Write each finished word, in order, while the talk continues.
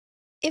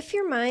If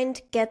your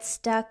mind gets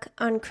stuck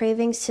on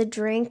cravings to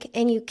drink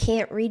and you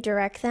can't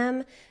redirect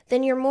them,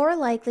 then you're more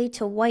likely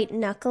to white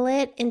knuckle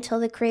it until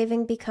the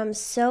craving becomes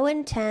so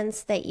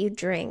intense that you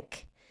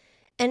drink.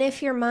 And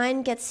if your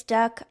mind gets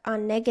stuck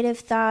on negative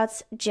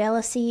thoughts,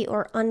 jealousy,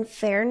 or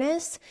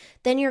unfairness,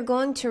 then you're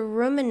going to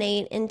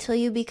ruminate until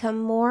you become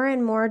more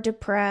and more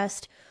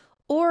depressed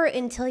or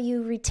until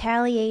you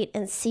retaliate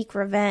and seek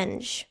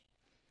revenge.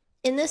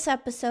 In this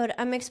episode,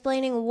 I'm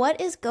explaining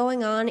what is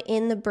going on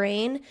in the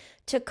brain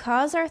to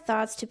cause our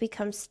thoughts to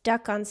become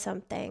stuck on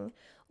something,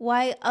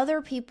 why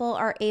other people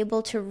are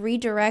able to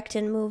redirect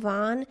and move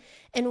on,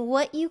 and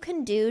what you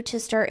can do to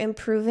start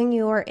improving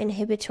your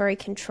inhibitory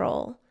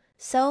control.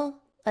 So,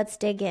 let's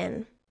dig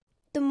in.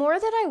 The more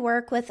that I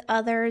work with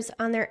others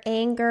on their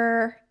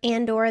anger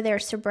and/or their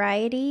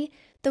sobriety,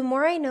 the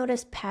more I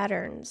notice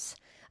patterns.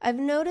 I've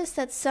noticed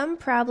that some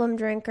problem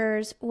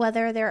drinkers,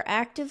 whether they're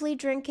actively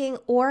drinking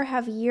or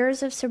have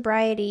years of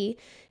sobriety,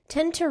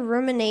 tend to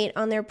ruminate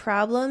on their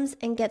problems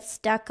and get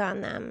stuck on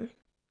them.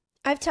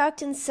 I've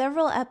talked in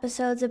several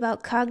episodes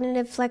about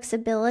cognitive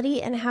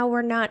flexibility and how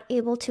we're not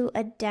able to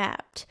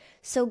adapt.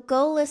 So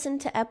go listen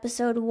to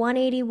episode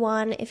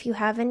 181 if you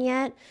haven't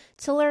yet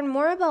to learn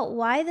more about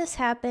why this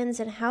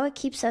happens and how it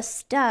keeps us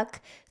stuck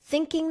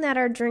thinking that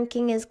our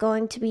drinking is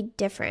going to be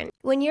different.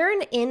 When you're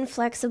an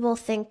inflexible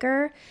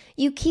thinker,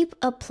 you keep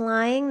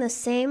applying the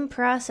same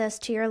process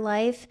to your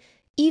life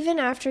even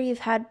after you've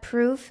had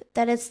proof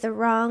that it's the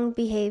wrong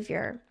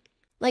behavior.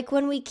 Like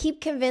when we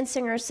keep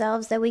convincing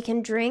ourselves that we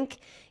can drink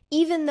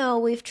even though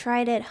we've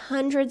tried it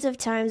hundreds of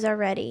times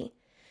already.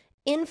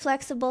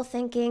 Inflexible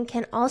thinking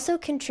can also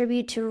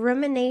contribute to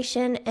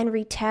rumination and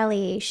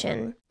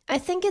retaliation. I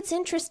think it's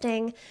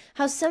interesting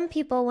how some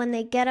people, when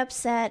they get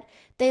upset,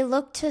 they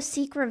look to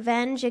seek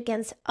revenge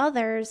against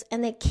others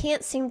and they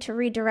can't seem to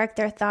redirect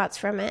their thoughts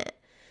from it.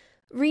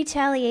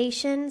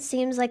 Retaliation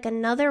seems like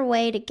another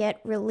way to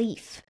get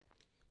relief.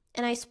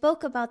 And I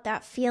spoke about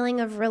that feeling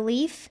of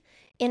relief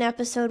in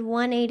episode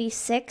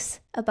 186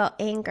 about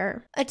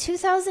anger. A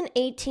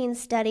 2018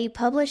 study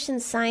published in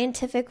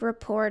Scientific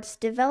Reports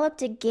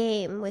developed a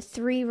game with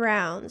 3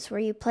 rounds where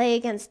you play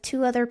against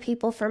 2 other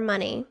people for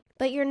money,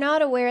 but you're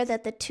not aware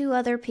that the 2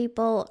 other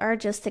people are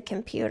just the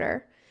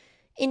computer.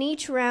 In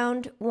each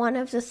round, one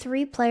of the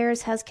 3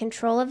 players has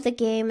control of the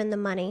game and the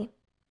money.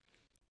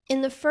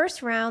 In the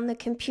first round, the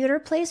computer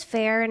plays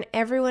fair and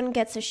everyone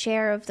gets a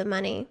share of the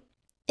money.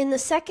 In the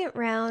second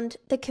round,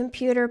 the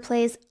computer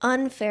plays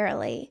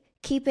unfairly,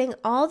 keeping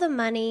all the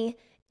money,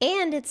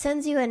 and it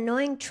sends you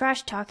annoying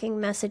trash-talking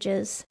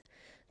messages.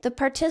 The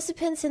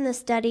participants in the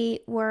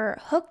study were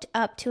hooked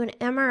up to an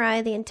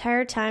MRI the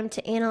entire time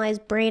to analyze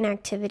brain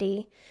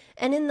activity,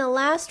 and in the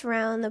last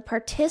round, the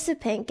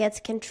participant gets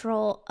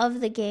control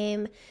of the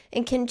game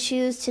and can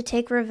choose to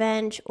take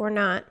revenge or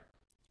not.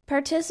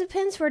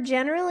 Participants were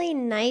generally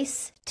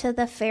nice to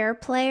the fair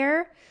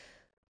player,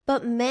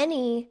 but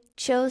many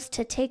chose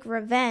to take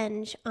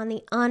revenge on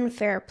the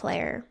unfair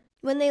player.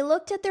 When they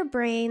looked at their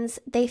brains,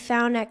 they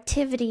found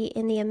activity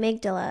in the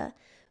amygdala,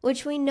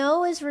 which we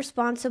know is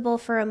responsible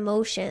for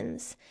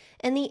emotions.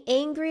 And the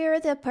angrier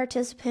the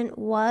participant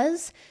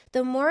was,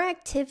 the more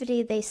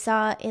activity they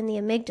saw in the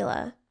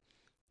amygdala.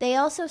 They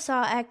also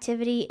saw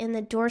activity in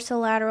the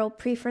dorsolateral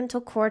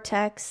prefrontal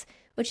cortex,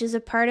 which is a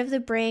part of the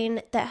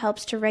brain that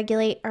helps to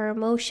regulate our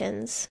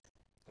emotions.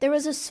 There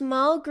was a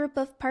small group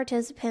of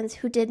participants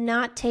who did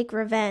not take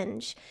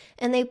revenge,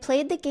 and they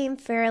played the game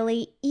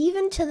fairly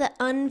even to the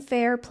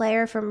unfair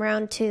player from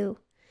round 2.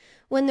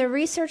 When the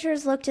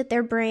researchers looked at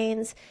their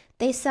brains,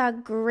 they saw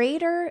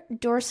greater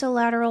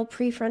dorsolateral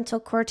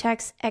prefrontal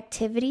cortex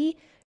activity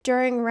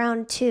during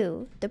round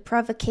 2, the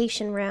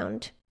provocation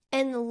round.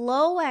 And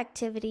low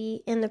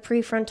activity in the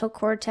prefrontal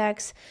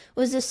cortex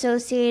was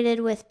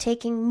associated with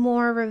taking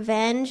more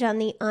revenge on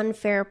the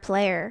unfair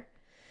player.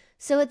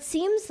 So it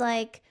seems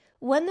like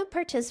when the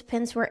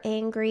participants were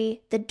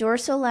angry, the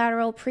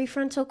dorsolateral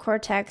prefrontal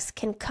cortex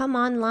can come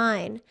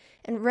online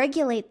and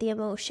regulate the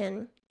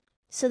emotion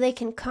so they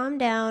can calm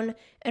down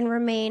and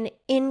remain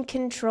in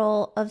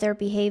control of their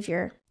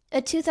behavior.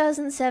 A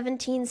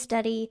 2017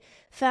 study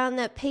found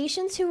that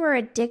patients who were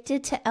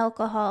addicted to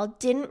alcohol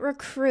didn't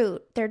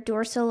recruit their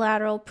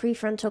dorsolateral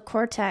prefrontal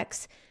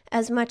cortex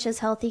as much as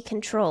healthy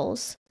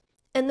controls.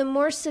 And the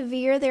more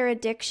severe their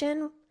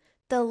addiction,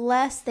 the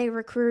less they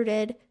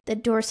recruited the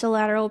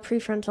dorsolateral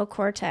prefrontal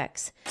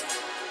cortex.